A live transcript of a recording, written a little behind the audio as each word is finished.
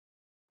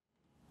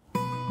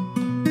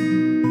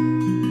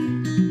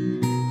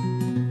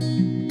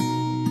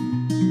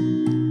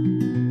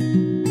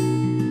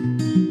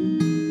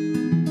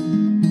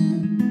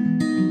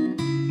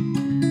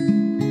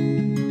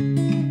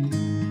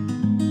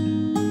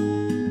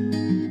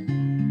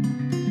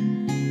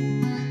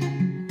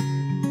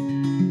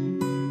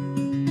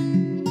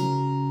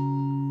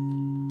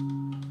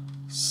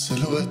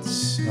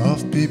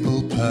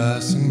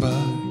passing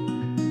by,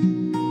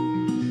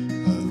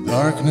 a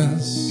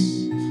darkness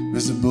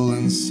visible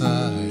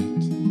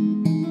inside,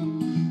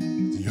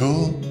 the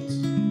old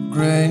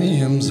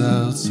craniums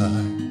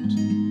outside,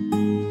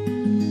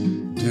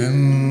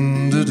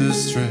 dim the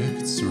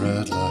district's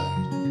red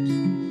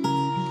light,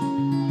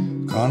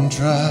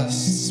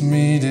 contrasts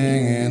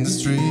meeting in the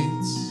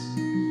streets,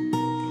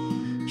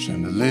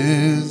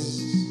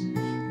 chandeliers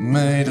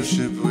made of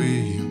ship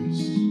wheels,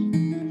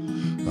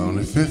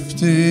 only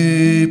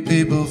 50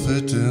 people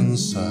fit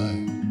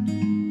inside,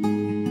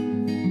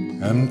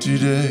 empty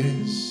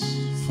days,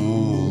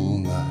 full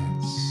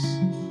nights,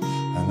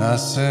 and I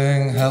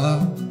sing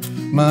hello,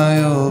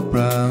 my old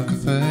brown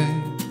cafe.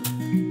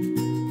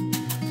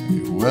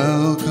 You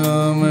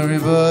welcome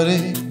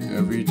everybody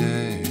every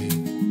day,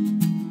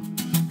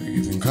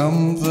 giving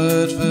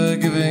comfort,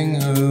 forgiving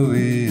who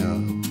we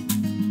are.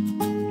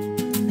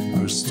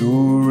 Our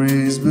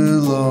stories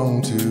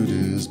belong to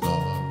this bar.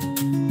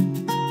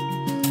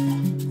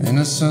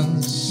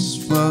 Innocence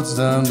floats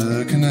down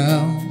the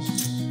canals,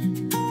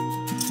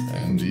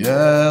 and the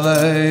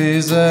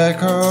LA's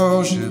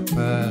echo ship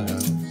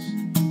bells,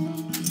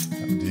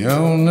 and the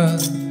owner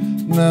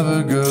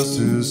never goes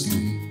to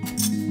sleep.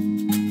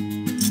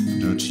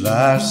 Dutch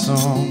life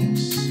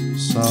songs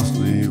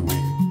softly weep,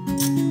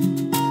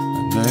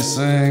 and they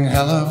sing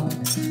hello,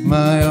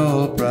 my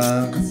old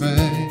brown cafe.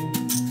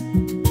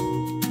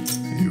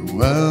 You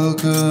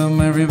welcome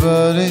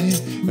everybody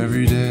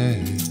every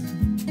day,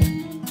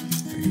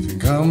 giving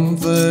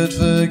comfort,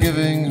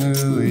 forgiving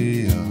who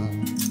we are.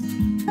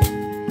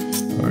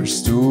 Our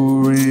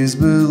stories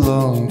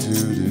belong to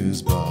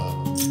this bar.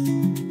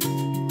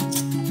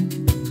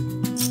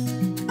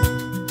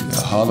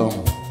 Ja, hallo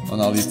an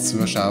alle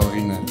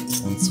Zuschauerinnen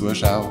und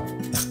Zuschauer.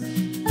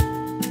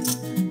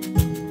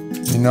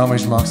 Mein Name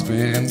ist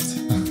Berend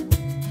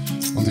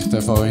und ich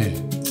darf euch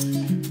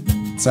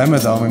zusammen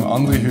da mit einem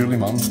anderen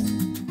Hürlimann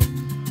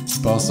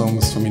ein paar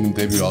Songs von meinem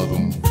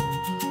Debütalbum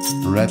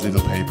Red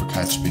Little Paper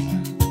Kite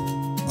spielen.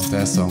 Und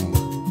der Song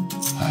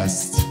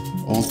heißt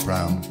Old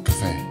Brown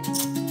Cafe.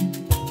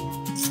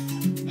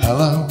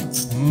 Hello,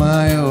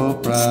 my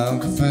old brown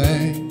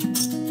cafe.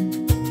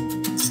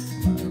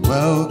 I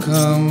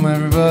welcome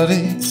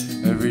everybody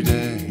every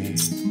day,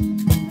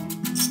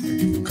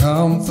 giving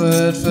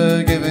comfort,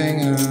 forgiving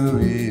who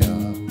we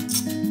are.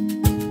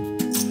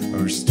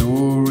 Our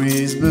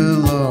stories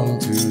belong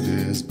to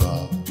this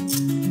bar.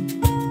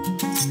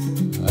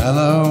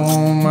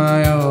 Hello,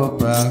 my old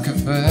brown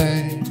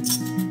cafe.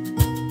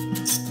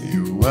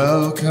 You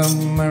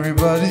welcome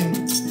everybody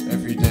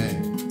every day.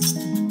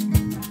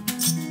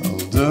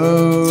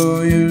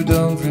 Although you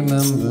don't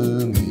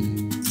remember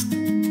me,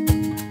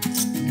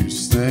 you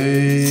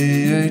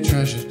stay a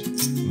treasured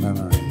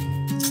memory.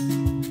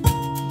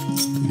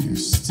 You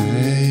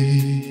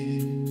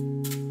stay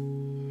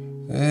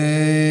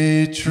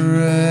a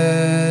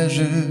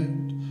treasured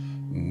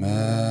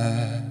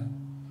memory.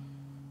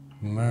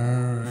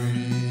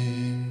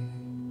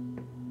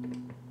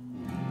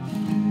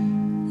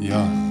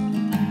 Ja,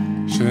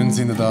 schön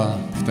sind ihr da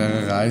auf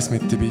dieser Reise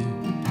mit dabei.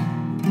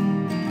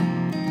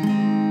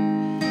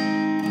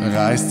 Eine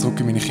Reise zurück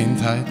in meine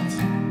Kindheit.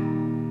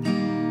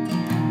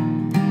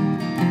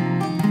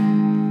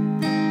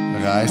 Eine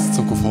Reise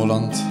zurück auf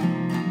Holland,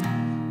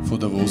 von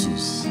Davos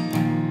aus,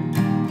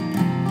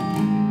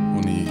 wo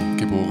ich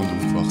geboren und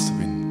aufgewachsen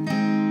bin.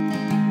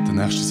 Der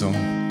nächste Song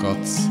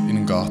geht in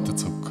den Garten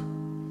zurück,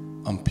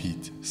 am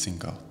Kite, sein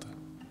Garten.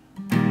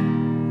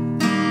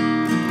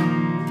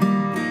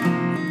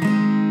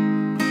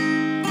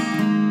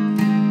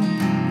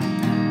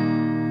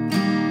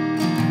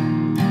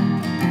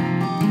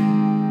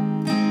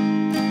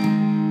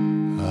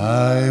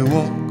 I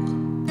walk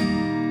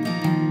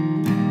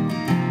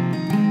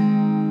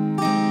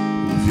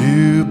with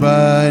you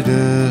by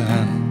the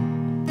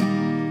hand,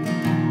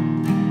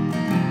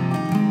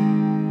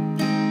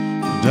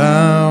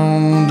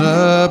 down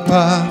the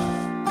path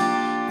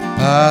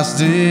past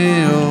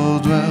the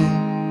old well.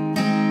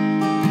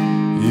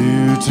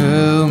 You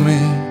tell me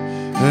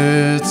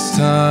it's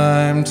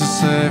time to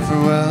say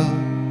farewell.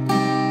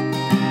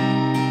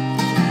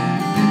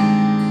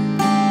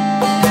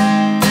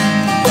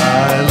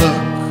 I look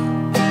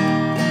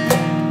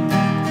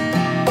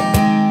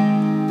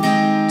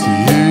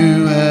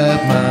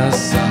at my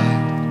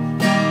side,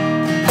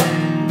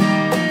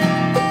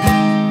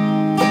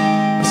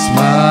 a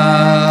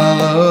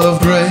smile of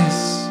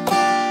grace,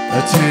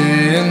 a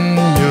tear in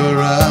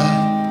your eye.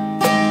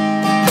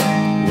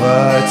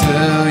 Why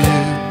tell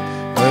you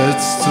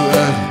it's too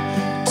early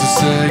to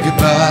say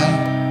goodbye?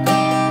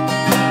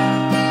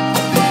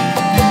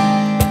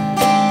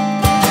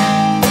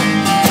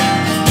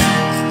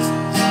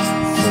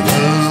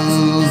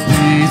 Farewell,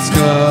 Pete's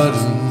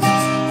garden,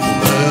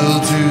 farewell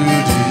to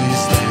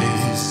these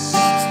days.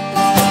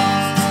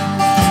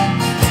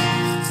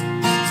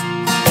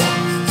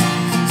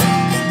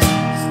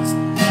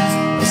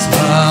 A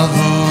smile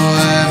for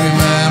every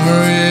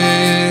memory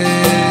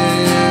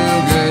you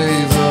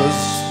gave us,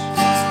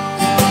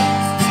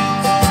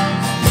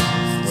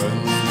 when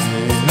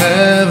they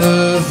never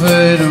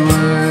fade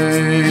away.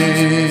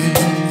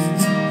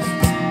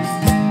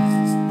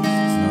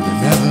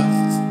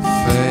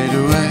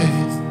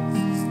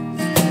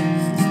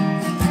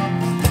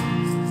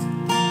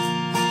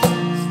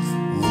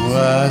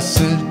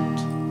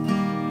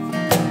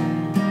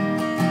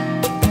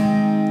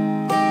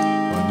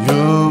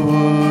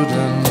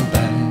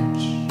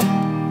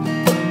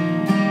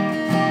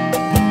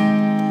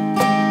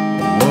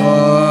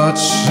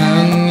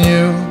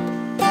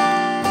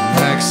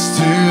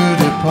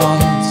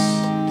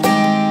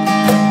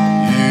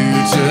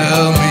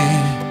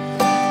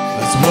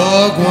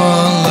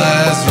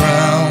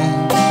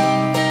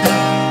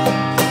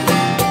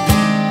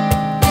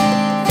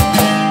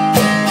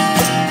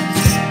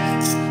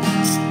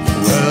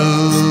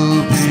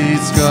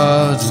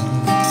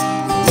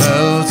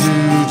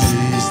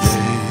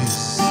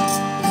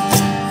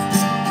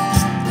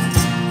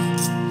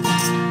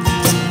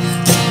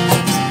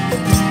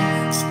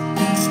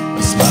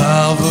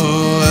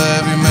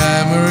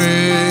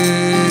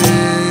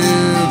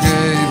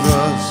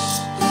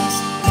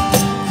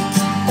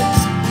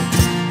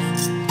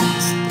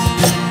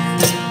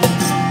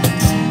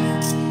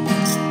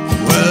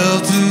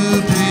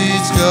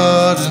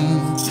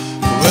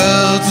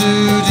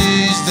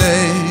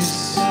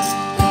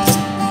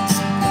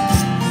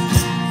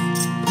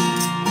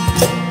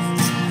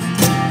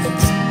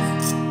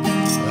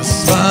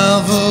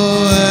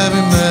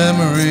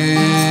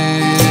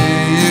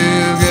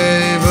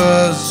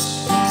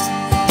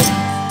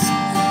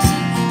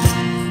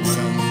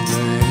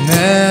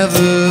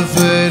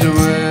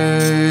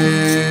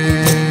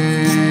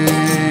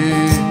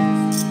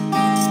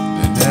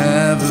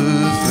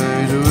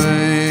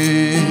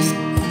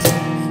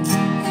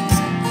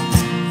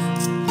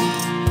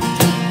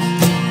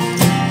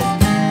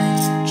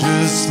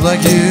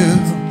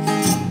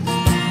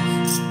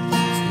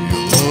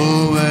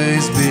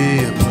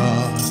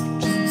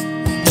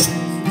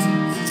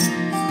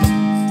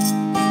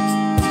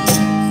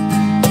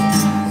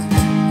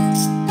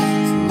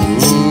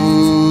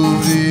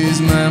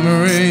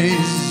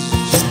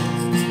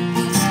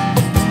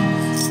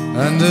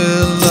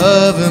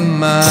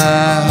 my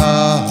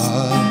heart.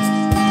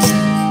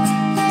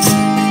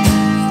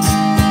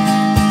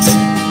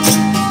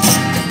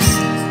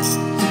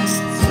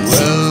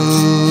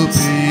 Farewell,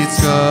 Pete's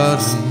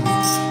garden,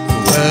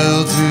 farewell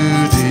to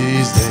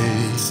these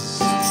days.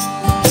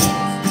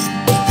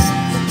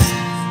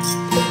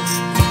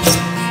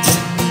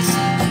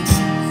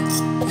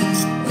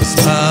 A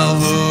smile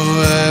for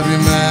every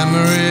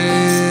memory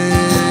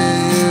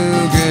you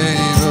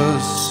gave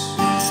us,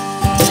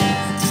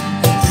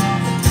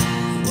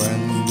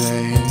 when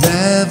they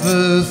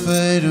never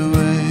fade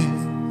away.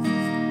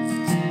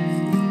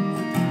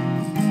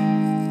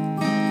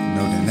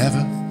 No, they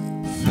never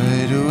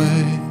fade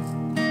away.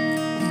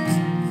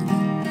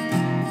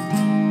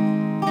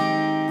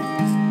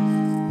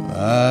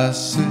 I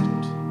sit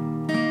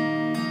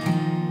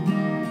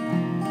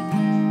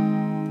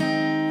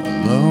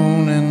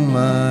alone in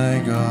my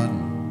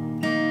garden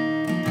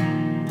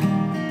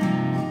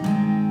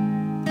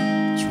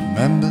to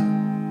remember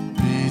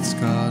Pete's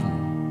garden,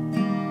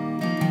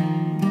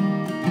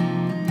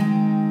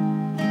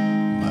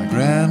 my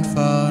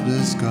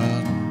grandfather's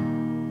garden.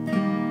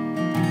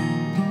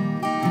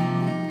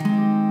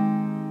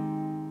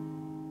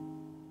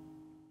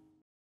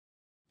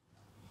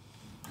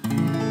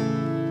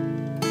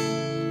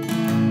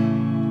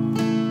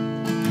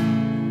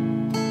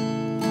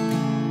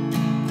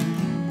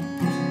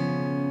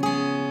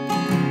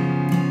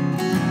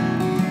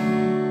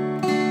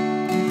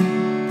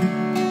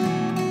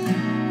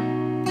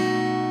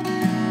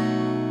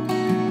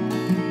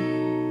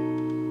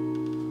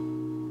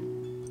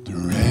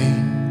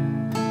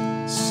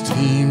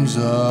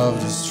 Of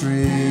the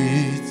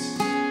streets,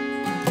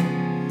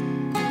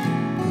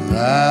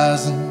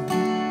 rising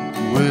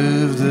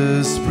with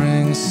the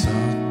spring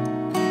sun,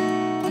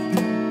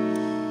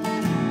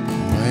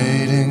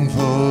 waiting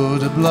for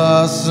the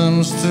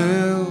blossoms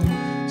to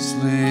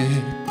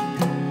sleep.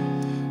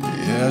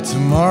 Yeah,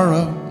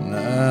 tomorrow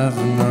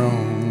never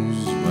knows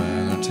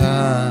when the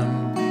time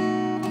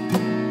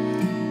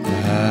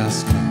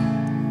has come.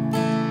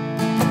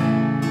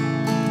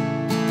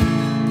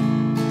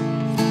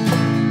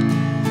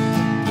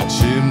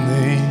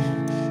 Chimney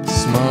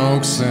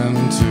smokes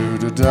into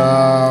the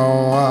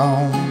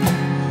dawn,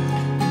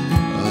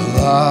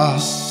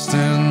 lost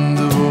in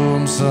the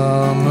warm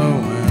summer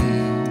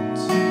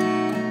winds,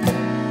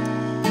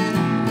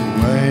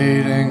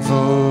 waiting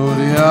for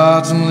the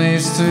autumn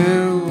leaves to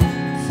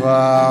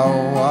fall.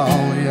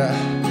 Yeah,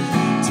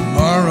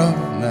 tomorrow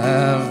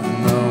never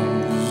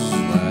knows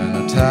when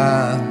the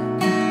time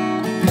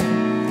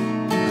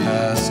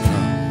has come.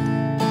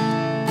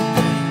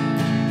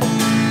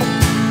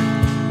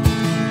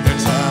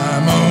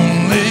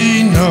 Only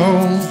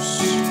knows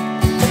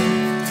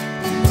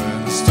when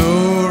the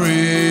stories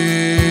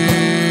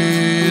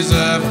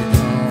have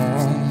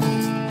gone,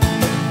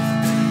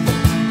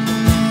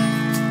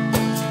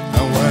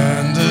 and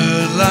when the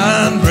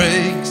line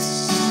breaks,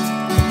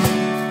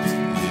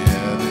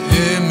 yeah, the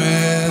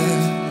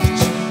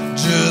image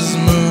just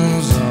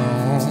moves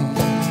on.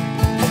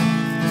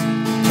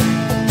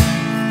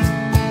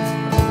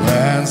 And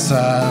when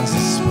silence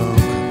is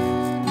spoken,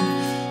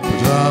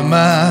 put on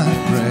my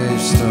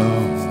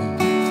gravestone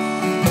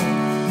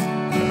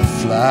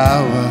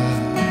flower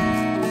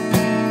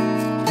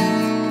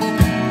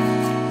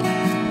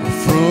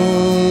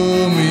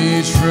from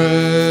each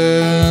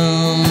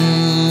friend.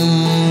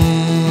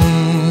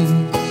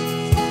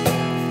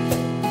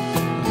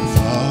 The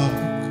fog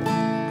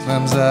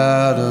climbs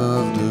out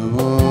of the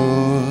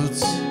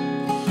woods,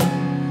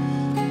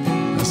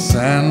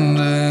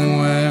 ascending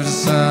with the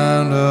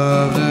sound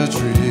of the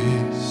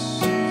trees,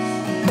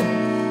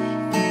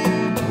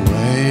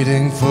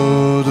 waiting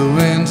for the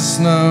winter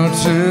snow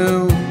to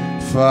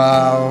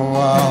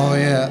fall.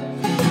 Yeah,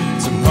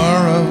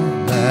 tomorrow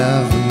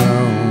never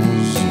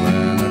knows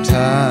when the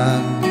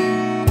time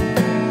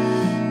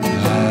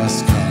has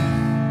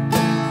come.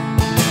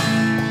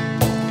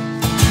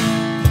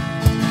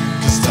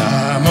 'Cause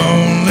time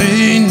only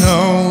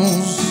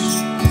knows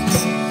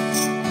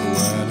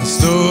when the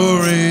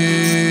stories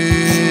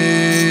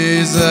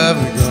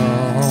have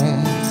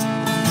gone,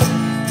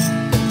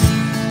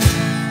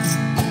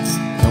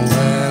 and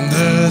when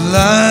the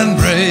line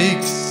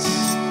breaks,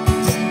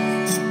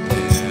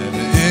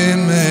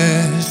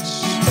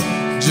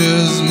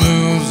 just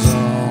moves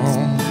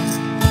on.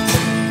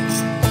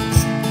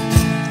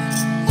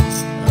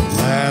 And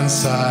when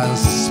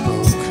silence is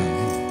spoken,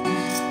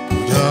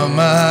 put on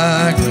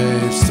my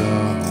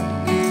gravestone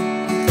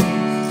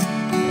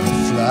a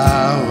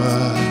flower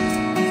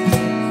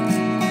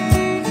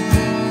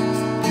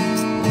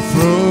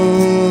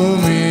from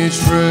each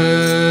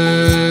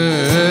friend.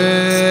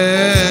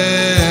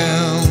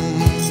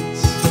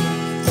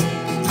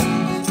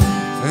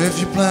 If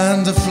you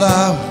plant a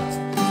flower,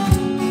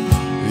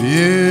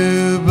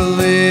 you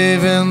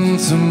believe in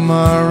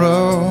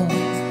tomorrow.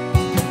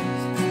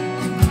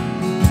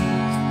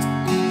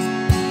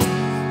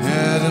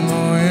 Yeah, the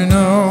more you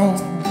know,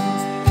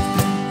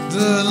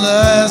 the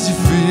less you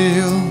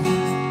feel.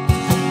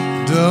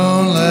 Don't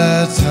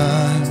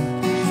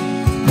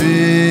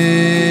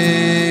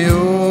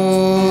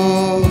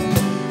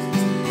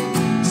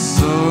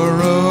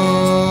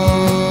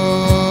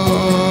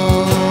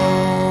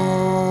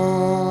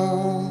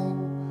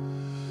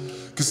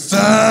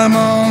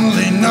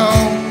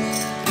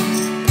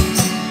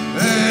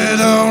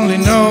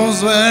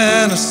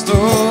the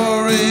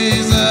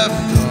stories have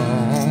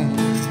gone.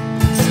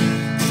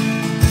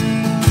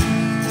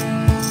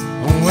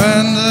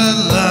 When the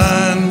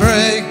line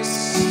breaks,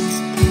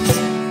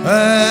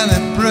 and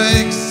it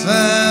breaks,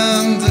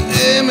 and the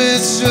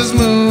image just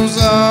moves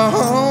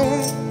on.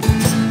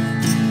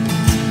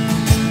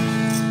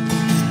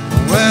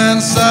 When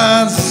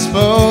signs are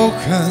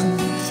spoken,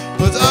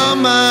 put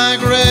on my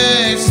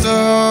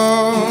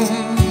gravestone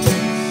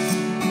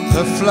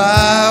the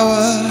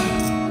flower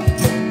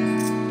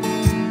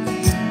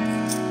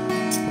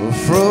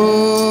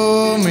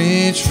from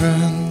each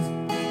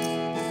friend.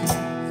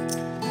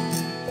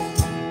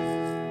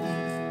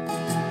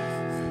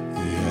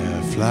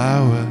 Yeah,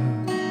 flower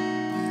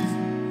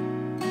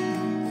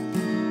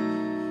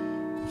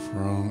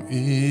from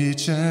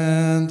each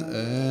and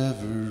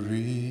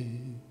every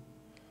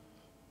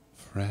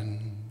friend.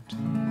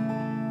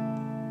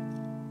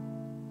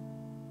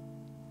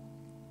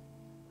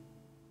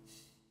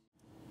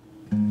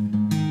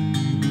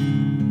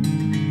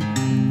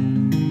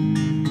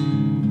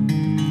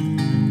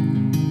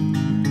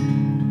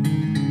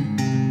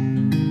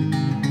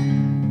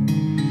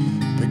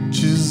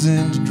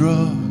 In the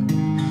drawer,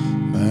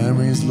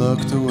 memories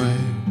locked away,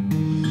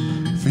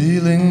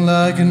 feeling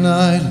like an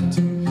island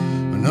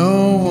where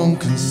no one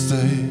can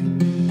stay.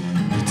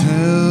 You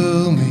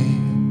tell me,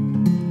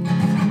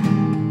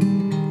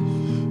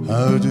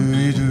 how do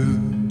you do?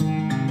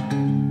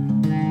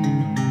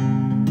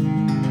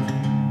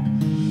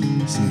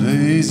 Some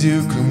days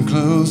you come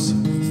close,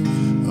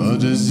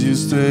 others you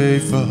stay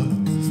far.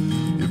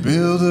 You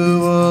build a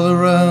wall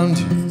around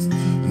you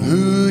and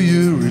who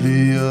you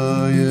really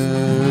are, yeah.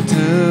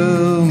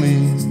 Tell me,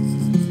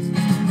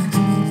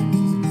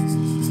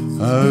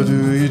 how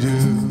do you do?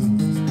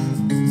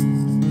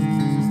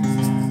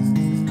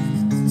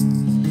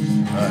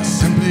 I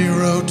simply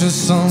wrote this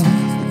song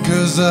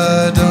because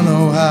I don't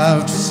know how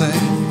to say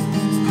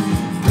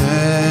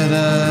that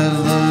I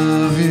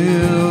love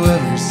you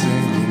every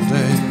single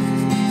day.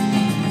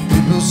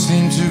 People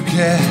seem to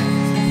care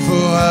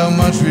for how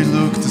much we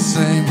look the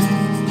same.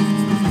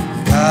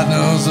 God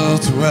knows all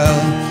too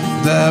well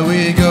that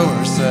we go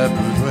our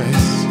separate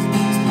ways.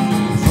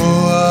 For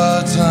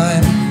our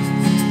time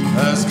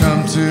has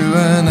come to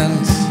an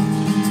end.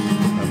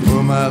 I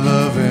put my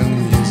love in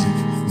music,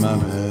 my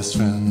best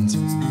friend.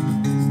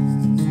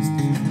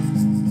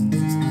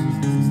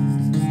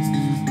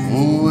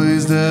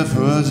 Always there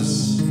for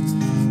others,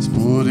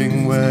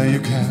 supporting where you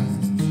can.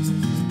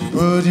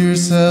 Put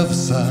yourself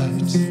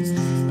aside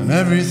and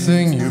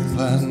everything you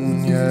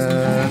plan.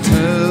 Yeah,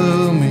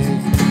 tell me,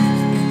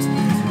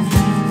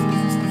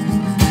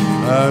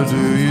 how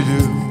do you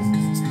do?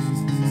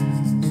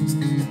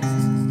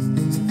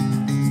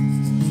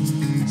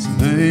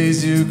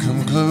 Days you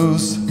come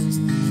close,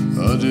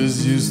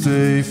 others you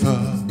stay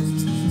far.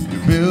 You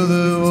build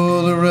a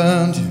wall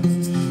around you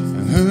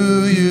and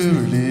who you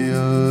really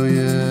are,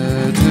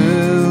 yeah.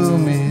 Tell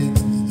me,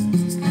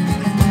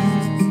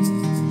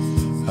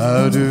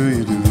 how do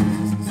you do?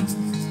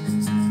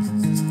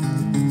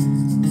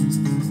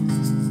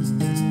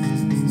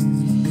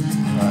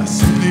 I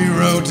simply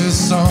wrote this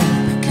song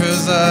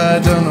because I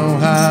don't know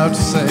how to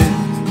say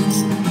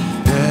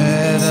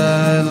that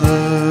I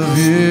love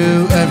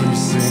you every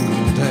single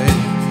day.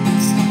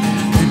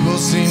 People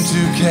seem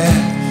to care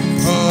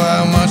for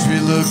how much we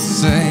look the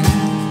same.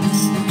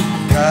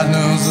 God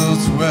knows all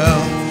too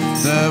well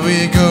that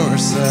we go our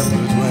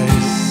separate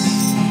ways.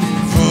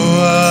 For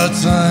our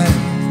time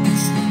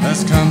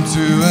has come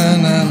to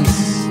an end.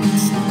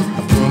 I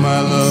put my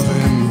love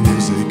in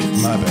music,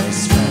 my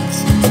best friend.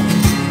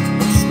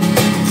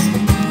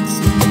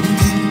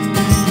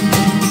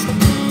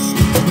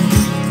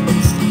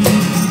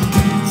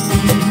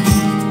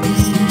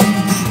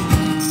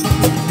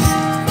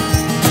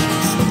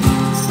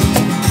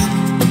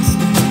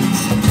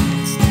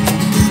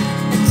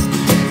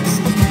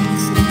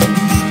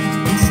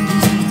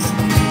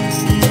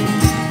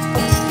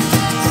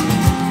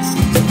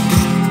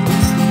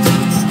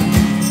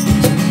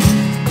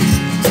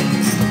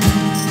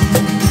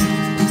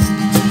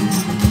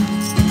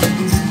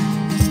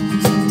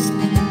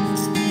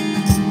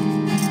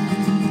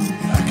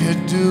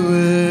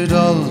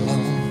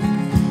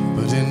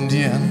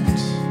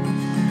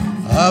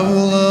 I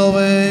will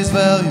always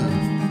value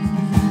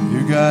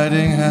your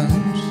guiding hand.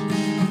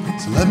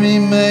 So let me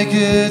make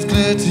it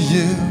clear to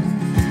you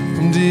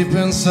from deep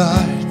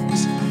inside,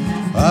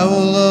 I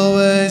will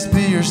always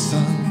be your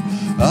son,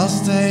 I'll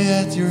stay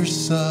at your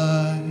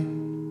side.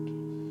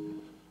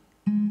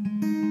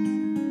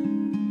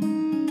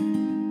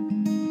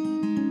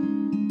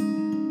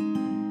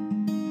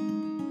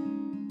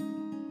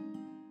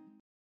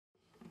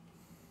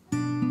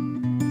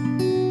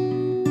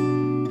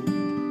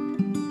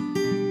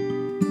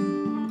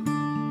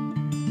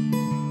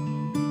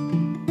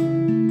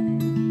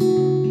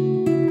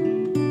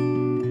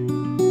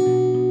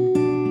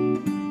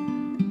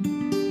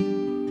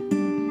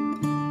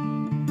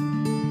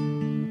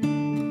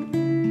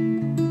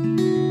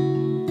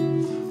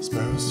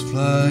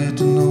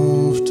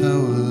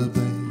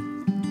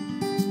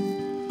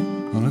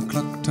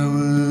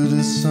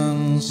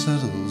 sun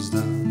settles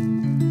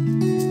down,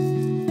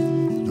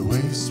 the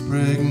waves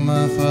break,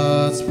 my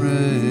thoughts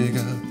break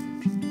out.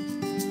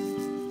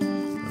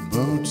 The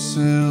boat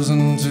sails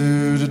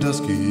into the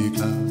dusky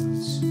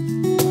clouds.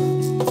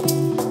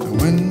 The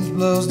wind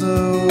blows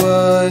the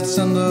white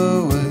sand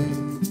away.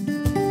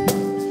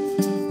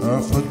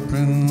 Our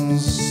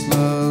footprints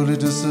slowly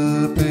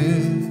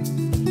disappear.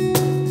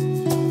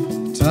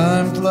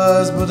 Time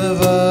flies, but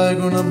have I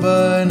grown up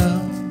by now?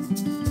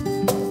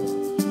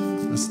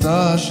 The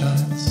star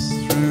shines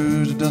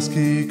through the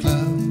dusky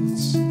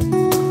clouds.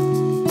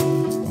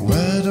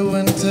 Where the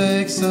wind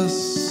takes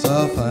us,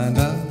 I'll find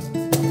out.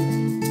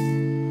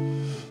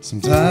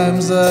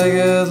 Sometimes I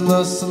get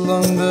lost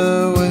along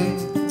the way.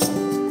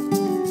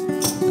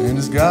 In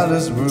this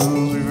godless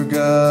world we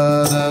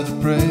forgot how to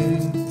pray.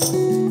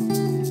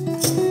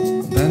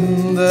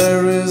 Then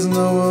there is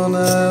no one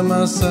at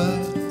my side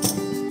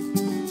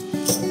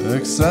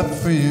except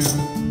for you,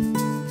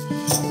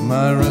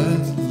 my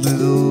red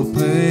little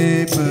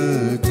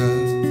paper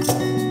kite.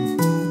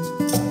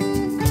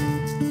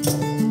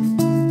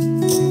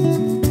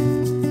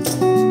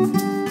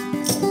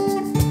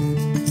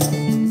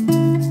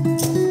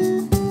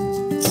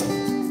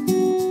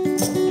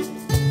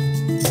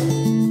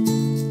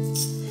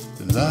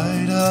 The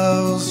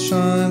lighthouse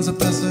shines a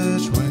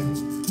passageway.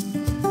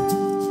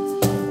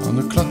 On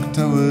the clock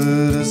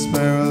tower the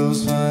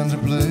sparrows find a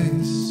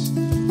place.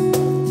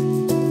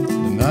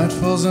 Night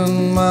falls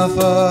and my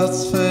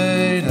thoughts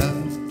fade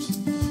out.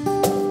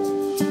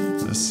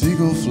 The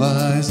seagull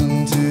flies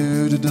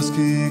into the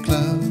dusky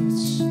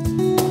clouds.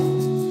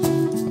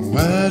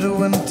 Where the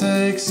wind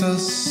takes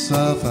us,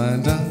 I'll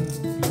find out.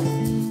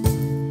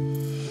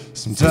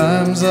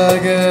 Sometimes I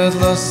get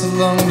lost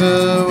along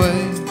the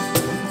way.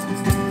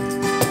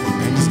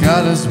 In this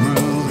godless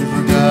world we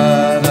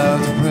forgot how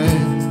to pray.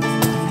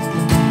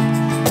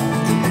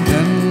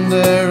 Then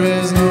there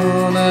is no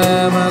one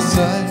at my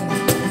side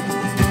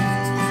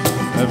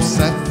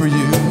except for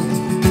you,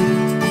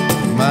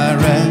 my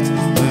red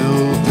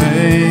little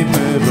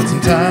paper. But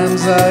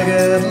sometimes I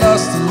get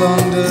lost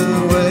along the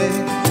way.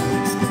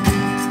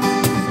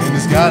 In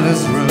this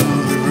godless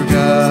world we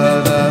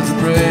forgot how to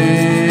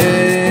pray.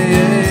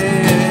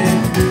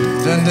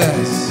 Then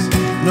there's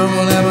no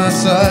one at my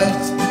side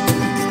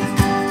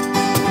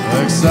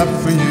except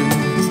for you,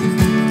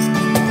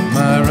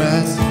 my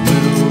red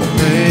little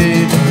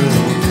paper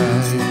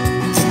kite.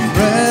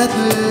 Red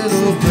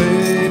little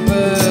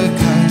paper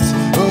kite.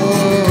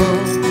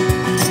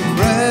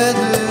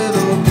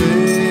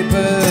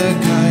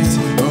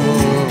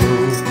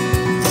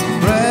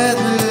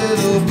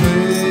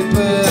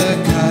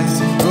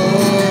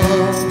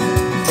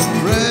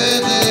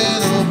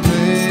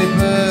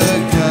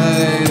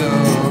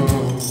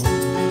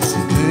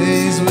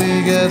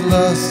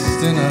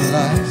 Lost in our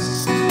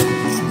lives,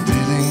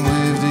 dealing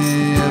with the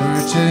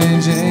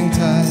ever-changing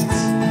tides.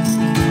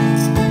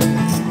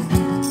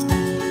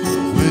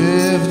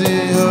 With the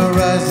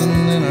horizon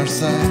in our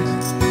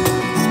sight,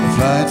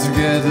 fly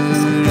together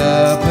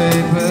our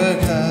paper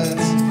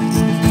kites.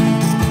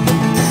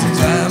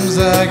 Sometimes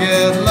I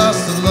get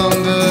lost along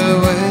the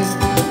way.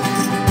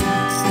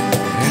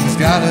 In this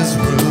godless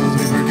world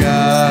we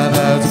forgot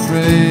how to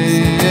pray.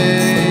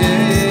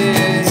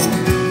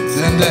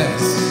 Then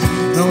there's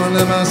no one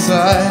at my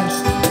side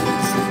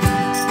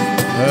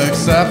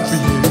except for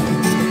you,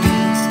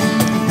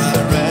 my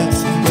red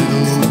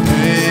little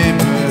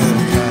paper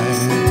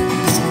kite.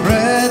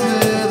 Red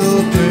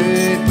little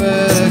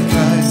paper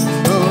kite.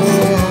 Oh,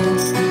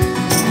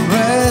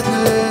 red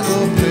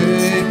little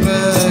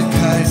paper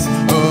kite.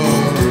 Oh,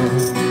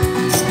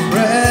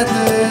 red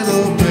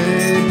little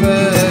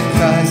paper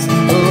kite.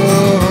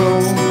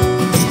 Oh,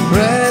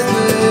 red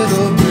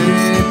little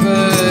paper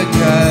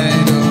kite.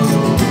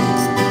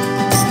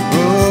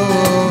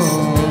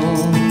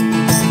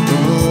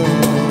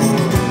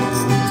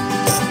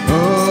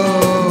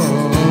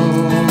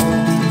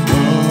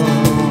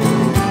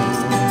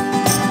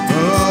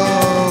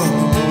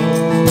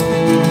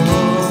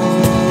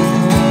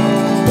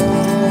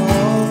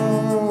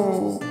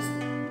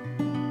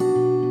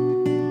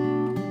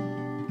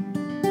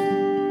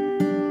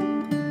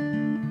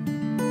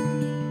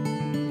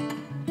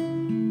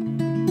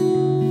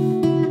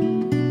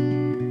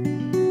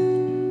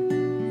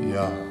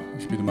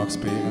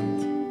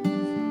 Berend.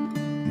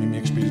 Mit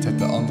mir gespielt hat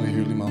der andere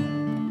Hürlimann.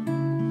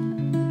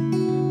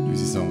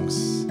 Unsere Songs